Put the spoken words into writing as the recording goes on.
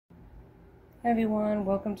Hi everyone,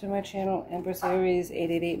 welcome to my channel, Empress Aries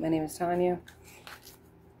 888. My name is Tanya.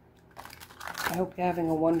 I hope you're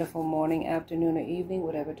having a wonderful morning, afternoon, or evening,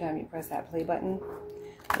 whatever time you press that play button.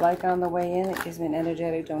 Like on the way in, it gives me an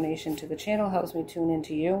energetic donation to the channel, helps me tune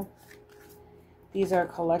into you. These are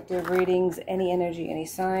collective readings, any energy, any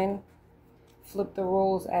sign. Flip the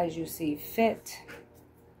roles as you see fit,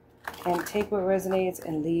 and take what resonates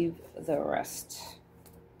and leave the rest.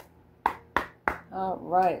 All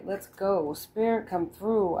right, let's go. Spirit, come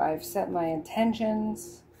through. I've set my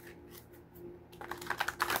intentions.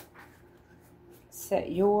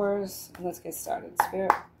 Set yours. And let's get started.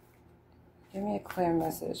 Spirit, give me a clear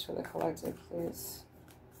message for the collective, please.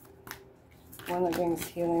 One that brings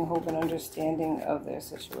healing, hope, and understanding of their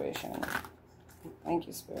situation. Thank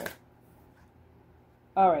you, Spirit.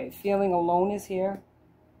 All right, feeling alone is here.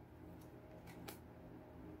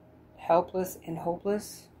 Helpless and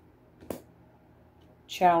hopeless.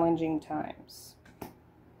 Challenging times.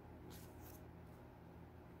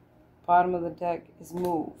 Bottom of the deck is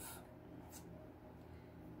move.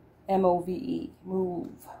 M-O-V-E, move.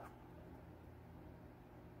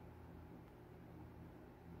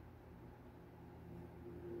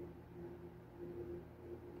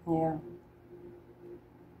 Yeah.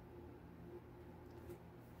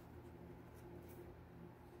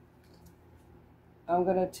 I'm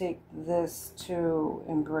going to take this to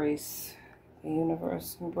embrace the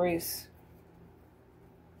universe. Embrace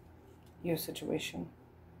your situation.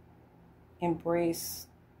 Embrace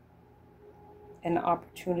an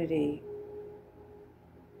opportunity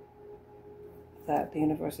that the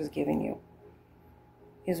universe is giving you,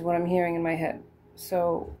 is what I'm hearing in my head.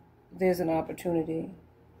 So there's an opportunity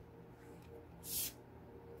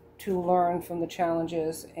to learn from the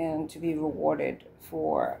challenges and to be rewarded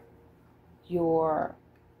for your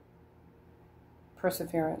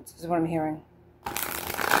perseverance, is what I'm hearing.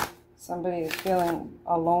 Somebody is feeling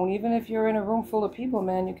alone. Even if you're in a room full of people,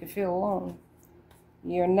 man, you can feel alone.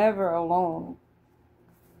 You're never alone.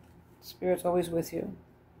 Spirit's always with you.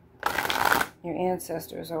 Your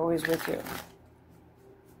ancestors are always with you.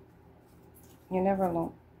 You're never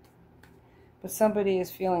alone. But somebody is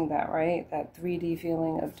feeling that, right? That 3D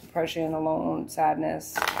feeling of depression, alone,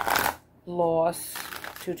 sadness, loss.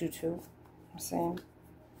 222. I'm saying.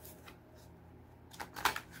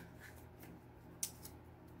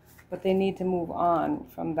 But they need to move on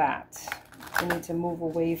from that. They need to move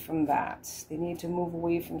away from that. They need to move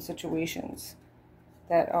away from situations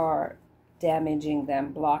that are damaging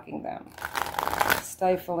them, blocking them,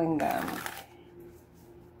 stifling them.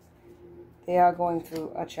 They are going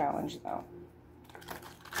through a challenge, though.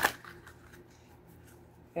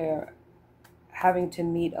 They're having to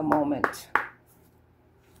meet a moment.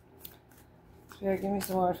 So give me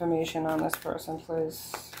some more information on this person,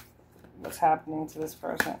 please. What's happening to this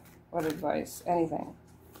person? What advice? Anything.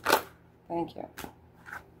 Thank you.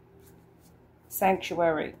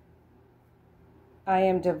 Sanctuary. I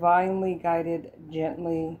am divinely guided,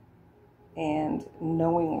 gently, and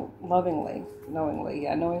lovingly.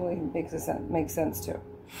 Yeah, knowingly makes sense too.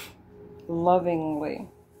 Lovingly.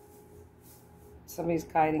 Somebody's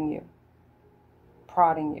guiding you,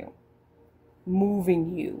 prodding you,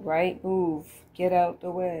 moving you, right? Move. Get out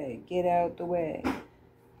the way. Get out the way.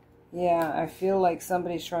 Yeah, I feel like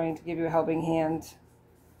somebody's trying to give you a helping hand.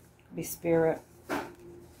 Be spirit.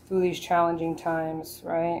 Through these challenging times,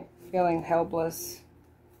 right? Feeling helpless.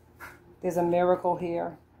 There's a miracle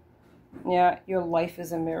here. Yeah, your life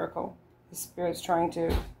is a miracle. The spirit's trying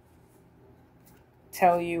to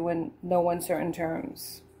tell you in no uncertain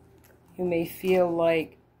terms. You may feel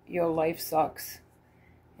like your life sucks.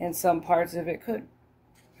 And some parts of it could,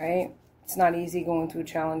 right? It's not easy going through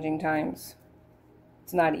challenging times.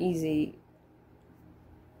 It's not easy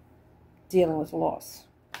dealing with loss.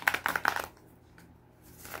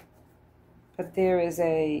 But there is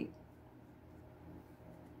I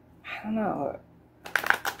don't know,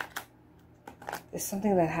 there's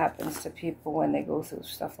something that happens to people when they go through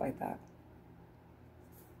stuff like that.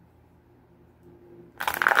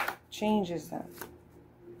 Changes them.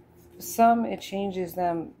 For some, it changes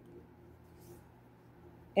them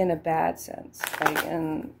in a bad sense, like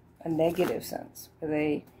in a negative sense, where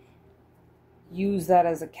they use that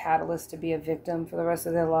as a catalyst to be a victim for the rest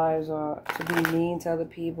of their lives, or to be mean to other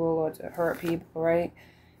people, or to hurt people, right?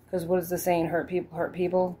 Because what is the saying? Hurt people, hurt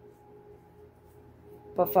people.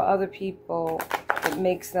 But for other people, it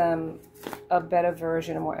makes them a better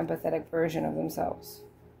version, a more empathetic version of themselves.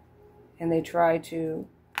 And they try to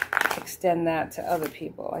extend that to other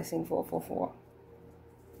people. I seen 444.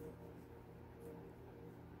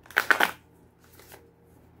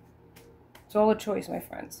 It's all a choice, my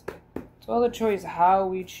friends. It's all the choice how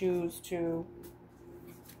we choose to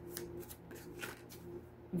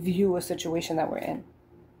view a situation that we're in,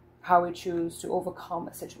 how we choose to overcome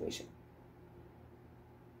a situation.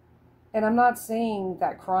 And I'm not saying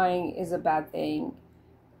that crying is a bad thing.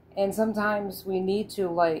 And sometimes we need to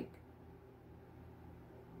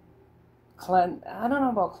cleanse. I don't know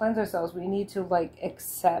about cleanse ourselves. We need to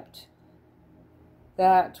accept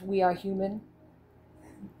that we are human,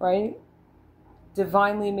 right?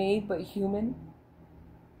 Divinely made, but human.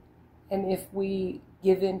 And if we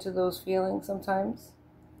give in to those feelings sometimes,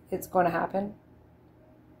 it's going to happen.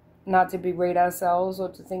 Not to berate ourselves or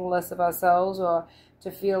to think less of ourselves or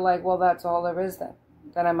to feel like, well, that's all there is then.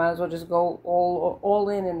 Then I might as well just go all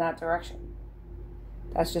in that direction.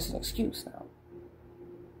 That's just an excuse now.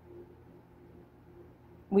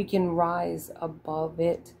 We can rise above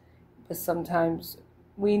it, but sometimes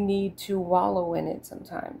we need to wallow in it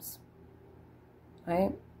sometimes.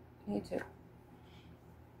 Right? We need to.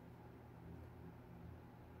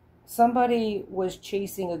 Somebody was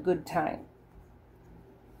chasing a good time.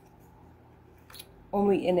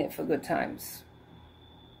 Only in it for good times.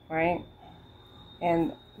 Right?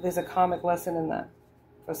 And there's a karmic lesson in that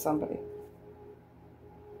for somebody.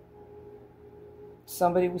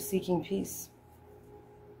 Somebody was seeking peace.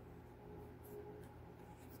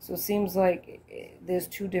 So it seems like there's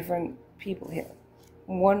two different people here.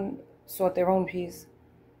 One sought their own peace.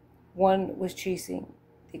 One was chasing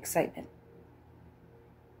the excitement.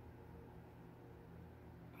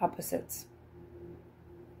 Opposites.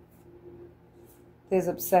 There's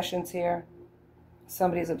obsessions here.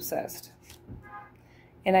 Somebody's obsessed.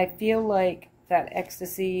 And I feel like that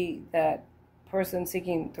ecstasy, that person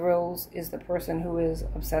seeking thrills is the person who is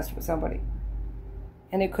obsessed with somebody.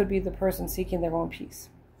 And it could be the person seeking their own peace.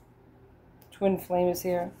 Twin flame is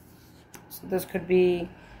here. So this could be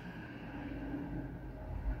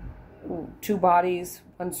two bodies,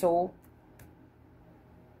 one soul.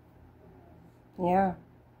 Yeah.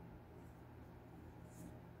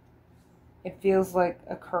 It feels like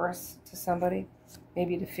a curse to somebody,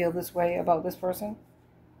 maybe to feel this way about this person.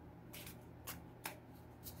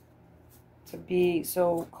 To be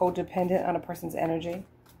so codependent on a person's energy.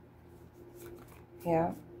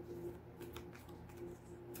 Yeah.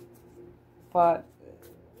 But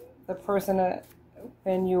the person,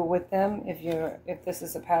 when you're with them, if this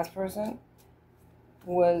is a past person,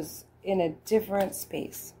 was in a different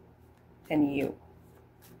space than you.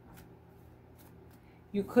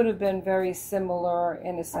 You could have been very similar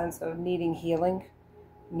in a sense of needing healing,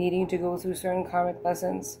 needing to go through certain karmic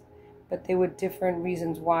lessons, but there were different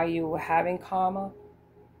reasons why you were having karma.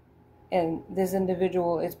 And this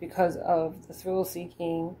individual is because of the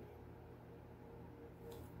thrill-seeking,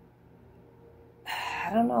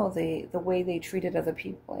 I don't know, the way they treated other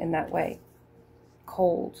people in that way.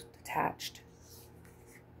 Cold, detached.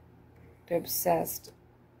 They're obsessed.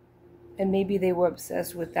 And maybe they were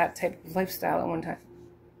obsessed with that type of lifestyle at one time.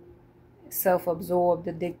 Self-absorbed,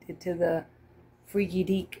 addicted to the freaky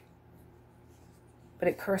deek. But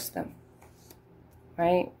it cursed them.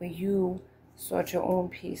 Right? Where you sought your own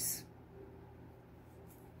peace.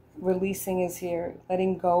 Releasing is here.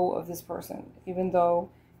 Letting go of this person. Even though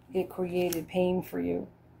it created pain for you.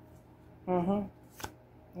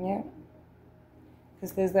 Yeah.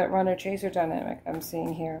 Because there's that runner-chaser dynamic I'm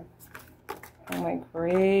seeing here. Oh my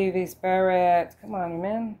gravy spirit. Come on,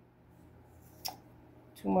 man.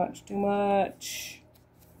 Too much, too much.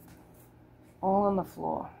 All on the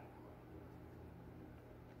floor.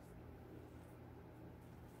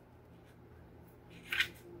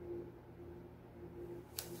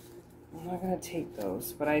 I'm not going to take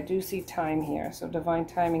those, but I do see time here. So divine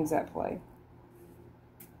timing's at play.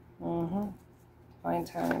 Divine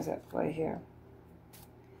timing's at play here.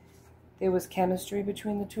 There was chemistry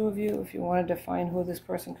between the two of you. If you wanted to find who this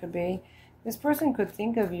person could be, this person could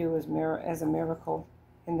think of you as a miracle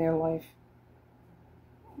in their life.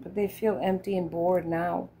 But they feel empty and bored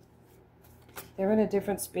now. They're in a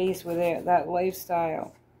different space with that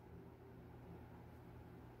lifestyle.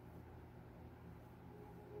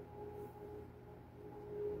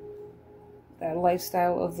 That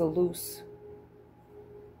lifestyle of the loose.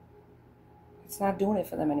 It's not doing it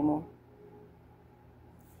for them anymore.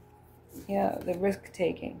 Yeah, the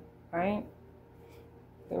risk-taking, right?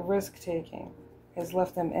 The risk-taking has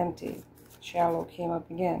left them empty. Shallow came up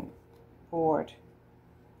again. Bored.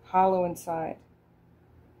 Hollow inside.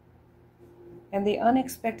 And the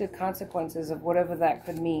unexpected consequences of whatever that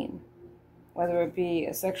could mean, whether it be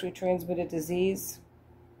a sexually transmitted disease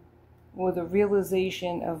or the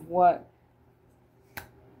realization of what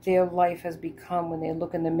their life has become when they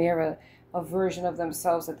look in the mirror, a version of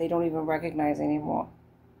themselves that they don't even recognize anymore.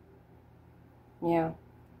 Yeah.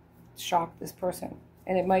 Shock this person.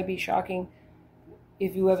 And it might be shocking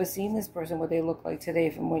if you ever seen this person, what they look like today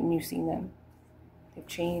from when you've seen them. They've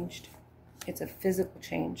changed. It's a physical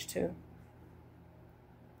change too.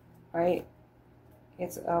 Right?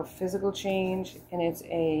 It's a physical change, and it's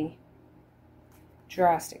a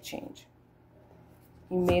drastic change.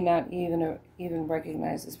 You may not even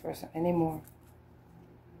recognize this person anymore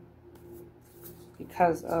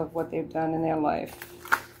because of what they've done in their life.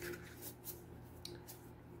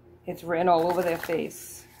 It's written all over their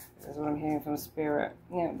face. That's what I'm hearing from Spirit.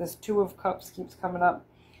 Yeah, this Two of Cups keeps coming up,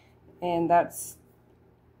 and that's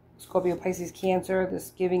Scorpio, Pisces, Cancer,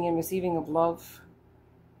 this giving and receiving of love.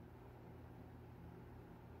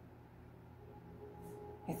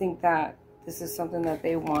 I think that this is something that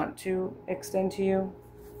they want to extend to you,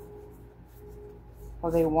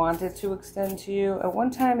 or they wanted to extend to you. At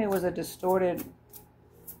one time, it was a distorted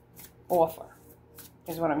offer,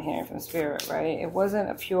 is what I'm hearing from Spirit, right? It wasn't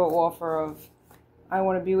a pure offer of, I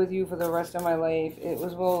want to be with you for the rest of my life. It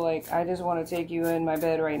was more like, I just want to take you in my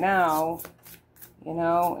bed right now, you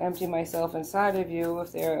know, empty myself inside of you,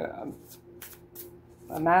 if they're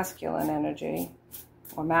a masculine energy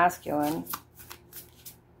or masculine.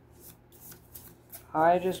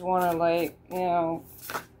 I just want to, like, you know,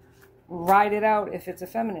 ride it out if it's a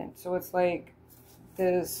feminine. So it's like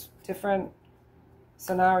there's different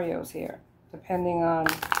scenarios here, depending on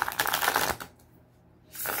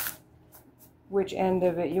which end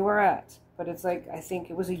of it you were at. But it's like, I think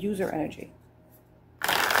it was a user energy.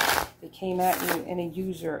 They came at you in a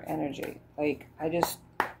user energy. Like, I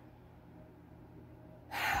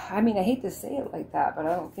mean, I hate to say it like that, but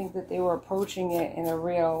I don't think that they were approaching it in a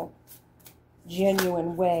real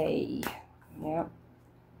genuine way. Yeah.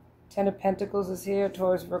 Ten of Pentacles is here.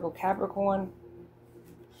 Taurus, Virgo, Capricorn.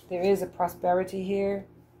 There is a prosperity here.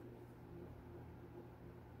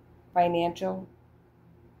 Financial.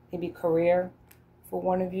 Maybe career for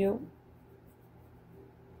one of you.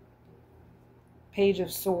 Page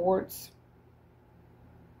of Swords.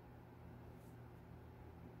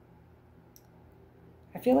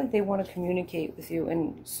 I feel like they want to communicate with you.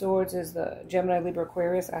 And Swords is the Gemini, Libra,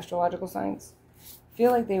 Aquarius astrological signs. I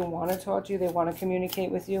feel like they want to talk to you. They want to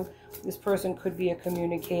communicate with you. This person could be a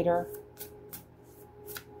communicator,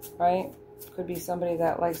 right? Could be somebody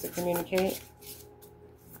that likes to communicate.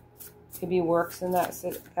 Could be works in that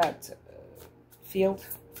field,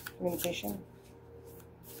 communication.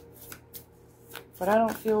 But I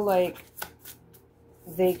don't feel like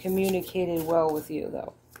they communicated well with you,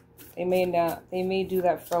 though. They may not. They may do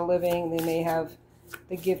that for a living. They may have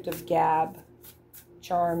the gift of gab,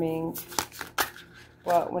 charming.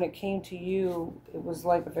 But when it came to you, it was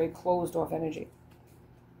like a very closed-off energy.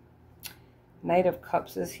 Knight of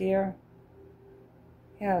Cups is here.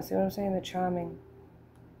 Yeah, see what I'm saying? The charming.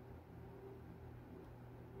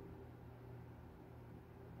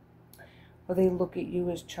 Or they look at you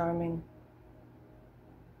as charming.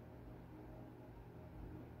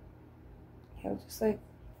 You know, just like,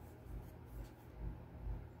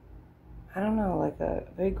 I don't know, like a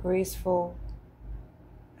very graceful,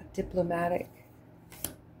 a diplomatic,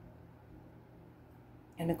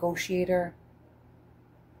 a negotiator.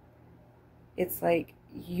 It's like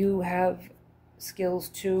you have skills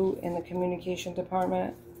too in the communication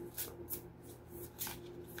department.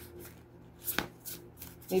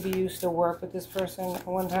 Maybe you used to work with this person at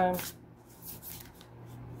one time.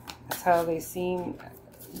 That's how they seen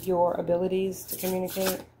your abilities to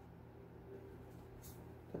communicate.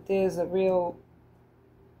 But there's a real,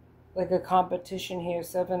 like a competition here.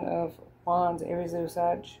 Seven of Wands, Aries, Leo,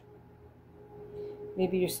 Sag.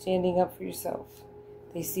 Maybe you're standing up for yourself.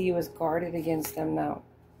 They see you as guarded against them now.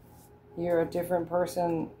 You're a different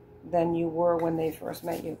person than you were when they first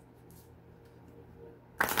met you.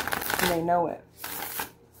 And they know it.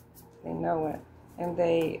 They know it. And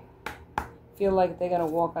they feel like they're going to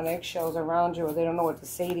walk on eggshells around you, or they don't know what to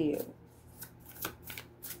say to you.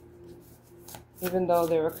 Even though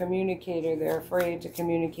they're a communicator, they're afraid to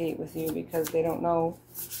communicate with you because they don't know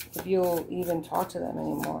if you'll even talk to them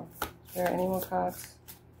anymore. Is there any more cards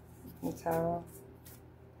in the tarot?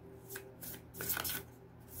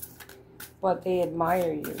 But they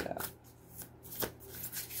admire you, though.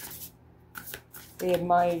 They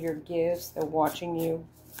admire your gifts. They're watching you,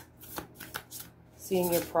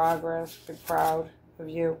 seeing your progress. They're proud of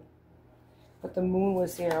you. But the moon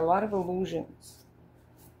was here. A lot of illusions.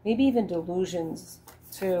 Maybe even delusions,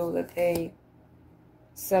 too, that they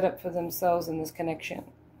set up for themselves in this connection.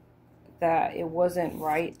 That it wasn't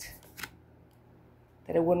right.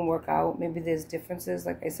 That it wouldn't work out. Maybe there's differences,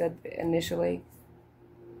 like I said initially.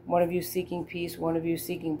 One of you seeking peace, one of you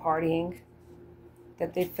seeking partying.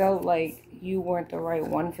 that they felt like you weren't the right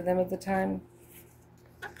one for them at the time,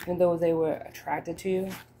 even though they were attracted to you.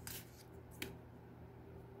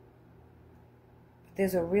 But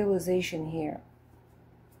there's a realization here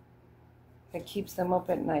that keeps them up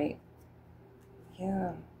at night.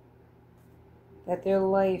 Yeah. That their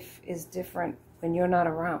life is different when you're not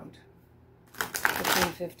around.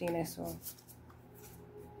 15, I saw.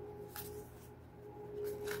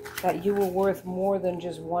 That you were worth more than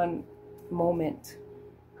just one moment.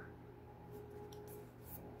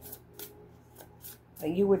 That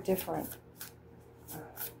you were different.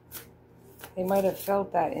 They might have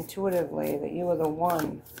felt that intuitively, that you were the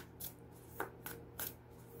one.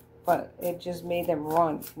 But it just made them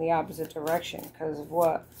run in the opposite direction because of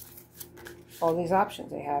what? All these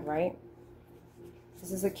options they had, right?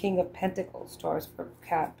 This is a King of Pentacles, Taurus for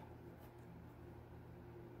Cap.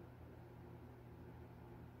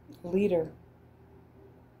 Leader.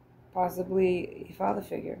 Possibly a father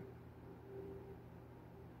figure.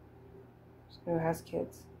 Somebody who has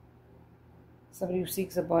kids. Somebody who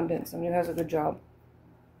seeks abundance. Somebody who has a good job.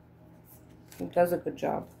 Who does a good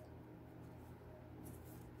job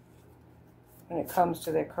when it comes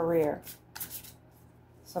to their career.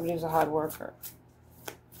 Somebody who's a hard worker.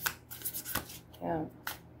 Yeah.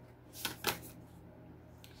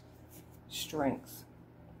 Strength.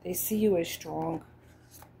 They see you as strong.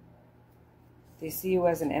 They see you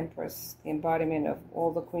as an empress, the embodiment of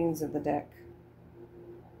all the queens of the deck.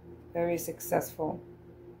 Very successful.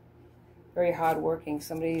 Very hardworking.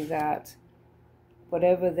 Somebody that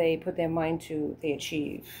whatever they put their mind to, they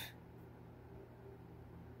achieve.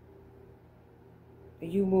 But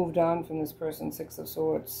you moved on from this person, Six of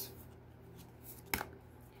Swords.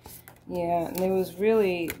 Yeah, and there was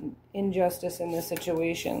really injustice in this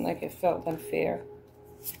situation. Like it felt unfair.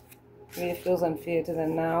 Maybe it feels unfair to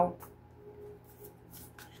them now.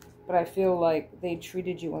 But I feel like they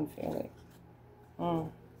treated you unfairly.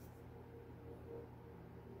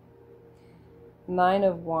 9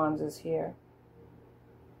 of Wands is here.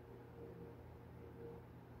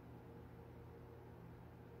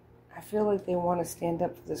 I feel like they want to stand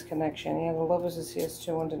up for this connection. Yeah, the Lovers is here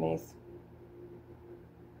too underneath.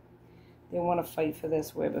 They want to fight for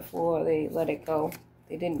this, where before they let it go.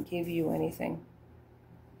 They didn't give you anything.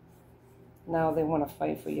 Now they want to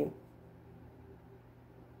fight for you.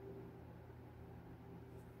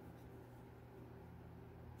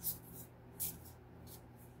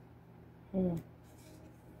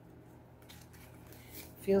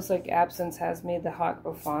 Feels like absence has made the heart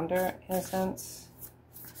grow fonder, in a sense.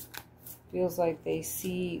 Feels like they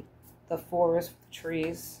see the forest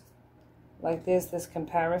trees. Like there's this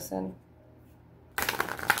comparison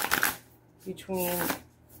between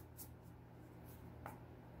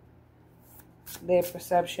their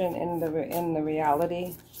perception and the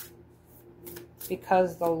reality,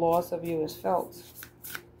 because the loss of you is felt.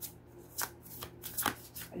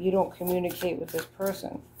 You don't communicate with this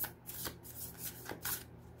person.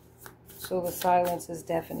 So the silence is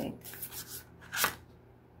deafening.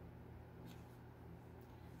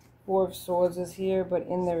 4 of Swords is here, but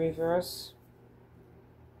in the reverse.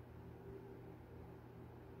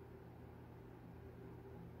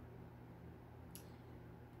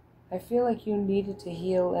 I feel like you needed to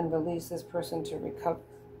heal and release this person to recover.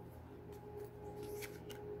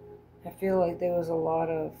 I feel like there was a lot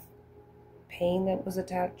of pain that was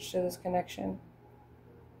attached to this connection.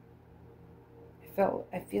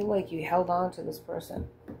 I feel like you held on to this person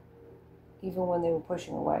even when they were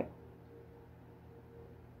pushing away.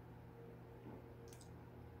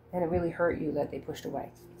 And it really hurt you that they pushed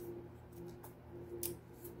away.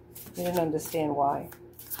 You didn't understand why.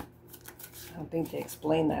 I don't think they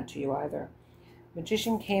explained that to you either.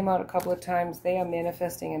 Magician came out a couple of times. They are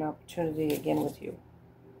manifesting an opportunity again with you.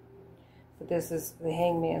 But this is the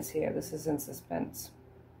Hangman's here. This is in suspense.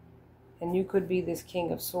 And you could be this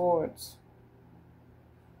King of Swords.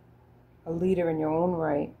 A leader in your own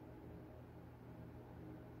right.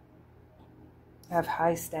 Have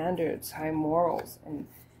high standards, high morals, and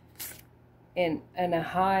a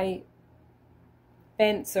high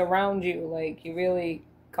fence around you. Like you really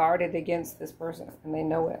guarded against this person, and they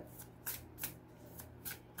know it.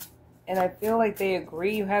 And I feel like they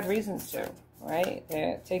agree you had reasons to, right?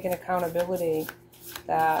 They're taking accountability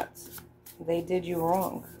that they did you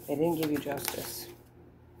wrong. They didn't give you justice.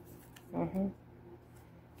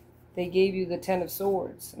 They gave you the 10 of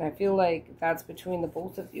Swords. And I feel like that's between the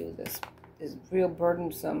both of you. This is real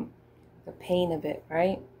burdensome, the pain of it,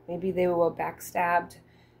 right? Maybe they were backstabbed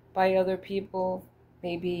by other people.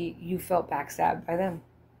 Maybe you felt backstabbed by them.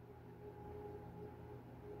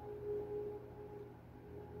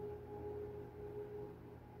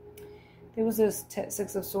 There was this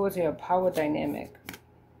Six of Swords here, a power dynamic.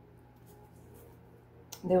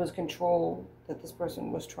 There was control that this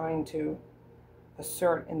person was trying to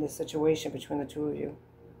assert in this situation between the two of you.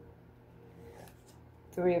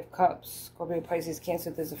 Three of Cups, Scorpio, Pisces,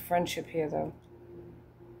 Cancer. There's a friendship here, though.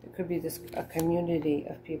 There could be a community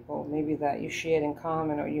of people, maybe that you shared in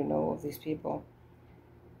common or you know of these people.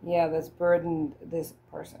 Yeah, that's burdened this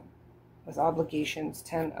person with obligations.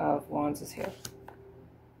 10 of Wands is here.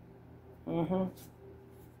 There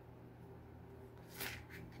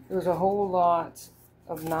was a whole lot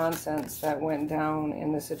of nonsense that went down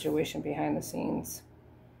in the situation behind the scenes.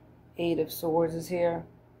 8 of Swords is here.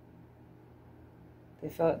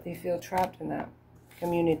 They feel trapped in that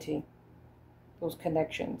community, those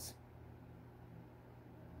connections.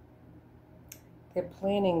 They're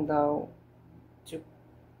planning, though, to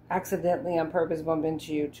accidentally on purpose bump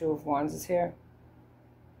into you. 2 of Wands is here.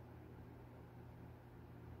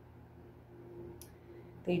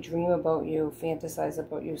 They dream about you, fantasize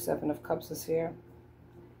about you. 7 of Cups is here.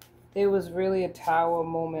 There was really a tower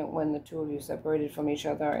moment when the two of you separated from each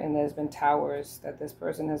other, and there's been towers that this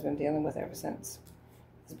person has been dealing with ever since.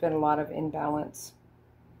 There's been a lot of imbalance,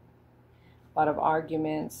 a lot of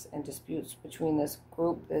arguments and disputes between this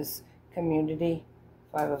group, this community.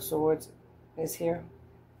 5 of Swords is here.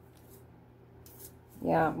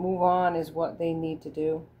 Yeah, move on is what they need to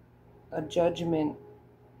do. A judgment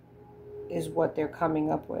is what they're coming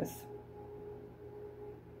up with.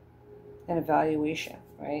 An evaluation,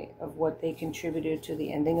 right, of what they contributed to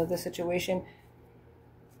the ending of the situation,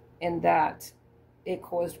 and that it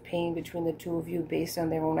caused pain between the two of you based on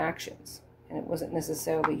their own actions, and it wasn't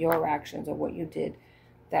necessarily your actions or what you did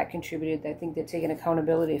that contributed. I think they're taking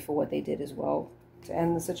accountability for what they did as well to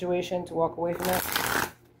end the situation, to walk away from it.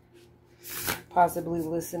 Possibly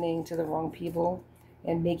listening to the wrong people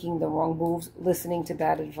and making the wrong moves, listening to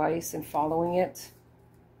bad advice and following it.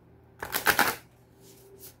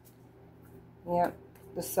 Yeah,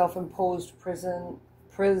 the self-imposed prison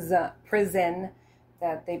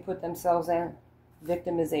that they put themselves in.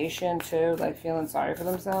 Victimization too, like feeling sorry for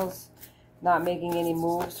themselves. Not making any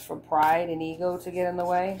moves for pride and ego to get in the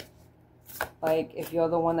way. Like if you're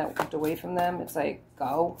the one that walked away from them, it's like,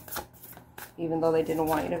 go. Even though they didn't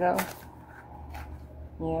want you to go.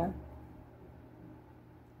 Yeah.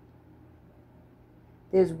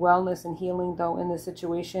 There's wellness and healing though in this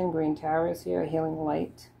situation. Green Tower is here, healing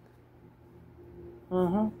light.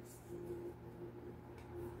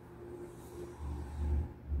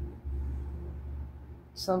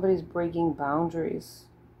 Somebody's breaking boundaries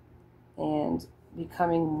and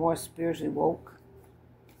becoming more spiritually woke.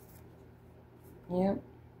 Yep.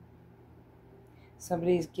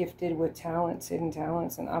 Somebody's gifted with talents, hidden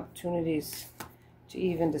talents, and opportunities to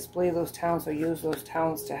even display those talents or use those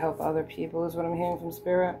talents to help other people is what I'm hearing from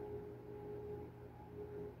Spirit.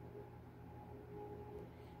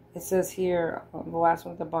 It says here, the last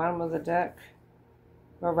one at the bottom of the deck,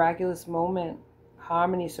 miraculous moment,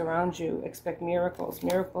 harmony surrounds you, expect miracles.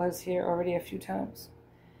 Miracle is here already a few times.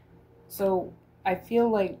 So I feel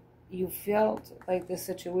like you felt like this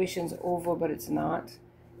situation's over, but it's not.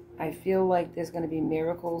 I feel like there's going to be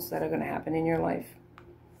miracles that are going to happen in your life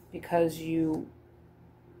because you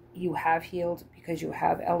have healed, because you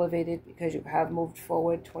have elevated, because you have moved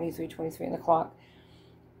forward. 23 on the clock.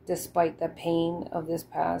 Despite the pain of this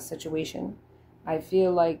past situation, I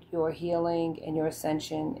feel like your healing and your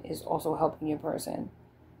ascension is also helping your person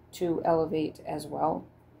to elevate as well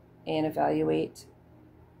and evaluate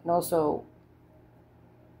and also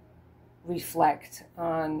reflect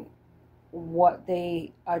on what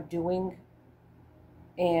they are doing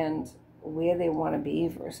and where they want to be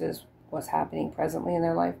versus what's happening presently in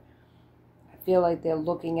their life. I feel like they're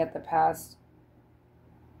looking at the past.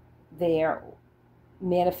 They're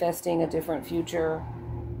manifesting a different future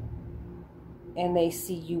and they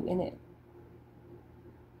see you in it,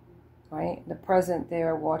 right? The present, they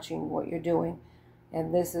are watching what you're doing,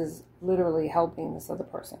 and this is literally helping this other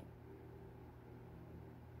person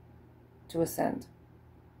to ascend.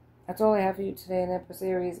 That's all I have for you today in Empress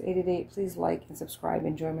Aries 888. Please like and subscribe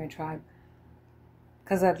and join my tribe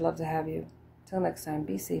because I'd love to have you. Till next time,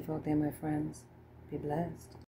 be safe out there, my friends. Be blessed.